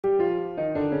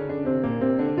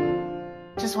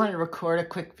Just wanted to record a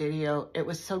quick video. It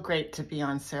was so great to be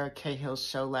on Sarah Cahill's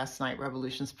show last night,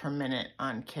 Revolutions Per Minute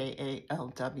on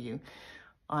KALW.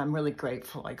 I'm really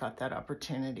grateful I got that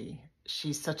opportunity.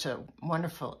 She's such a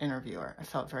wonderful interviewer. I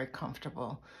felt very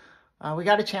comfortable. We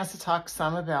got a chance to talk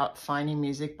some about finding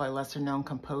music by lesser known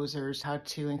composers, how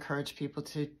to encourage people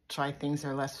to try things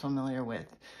they're less familiar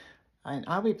with. And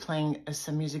I'll be playing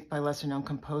some music by lesser known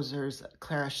composers,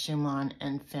 Clara, Schumann,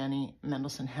 and Fanny,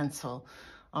 Mendelssohn, Hensel,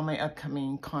 on my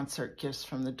upcoming concert, Gifts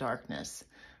from the Darkness.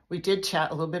 We did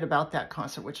chat a little bit about that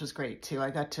concert, which was great too. I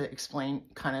got to explain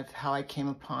kind of how I came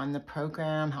upon the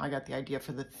program, how I got the idea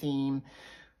for the theme,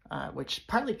 which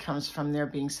partly comes from there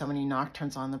being so many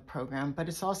nocturnes on the program, but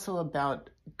it's also about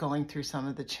going through some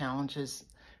of the challenges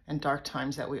and dark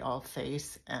times that we all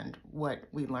face and what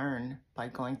we learn by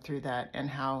going through that, and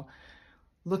how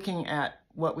looking at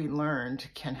what we learned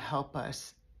can help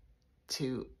us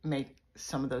to make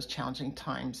some of those challenging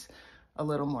times a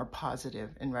little more positive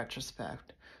in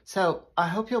retrospect. So I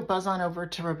hope you'll buzz on over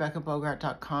to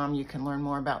RebeccaBogart.com. You can learn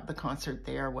more about the concert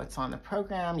there, what's on the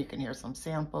program. You can hear some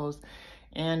samples.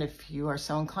 And if you are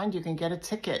so inclined, you can get a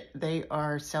ticket. They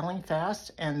are selling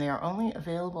fast and they are only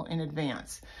available in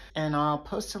advance. And I'll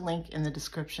post a link in the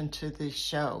description to the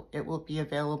show. It will be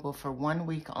available for 1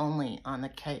 week only on the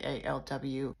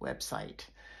KALW website.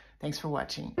 Thanks for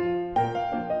watching.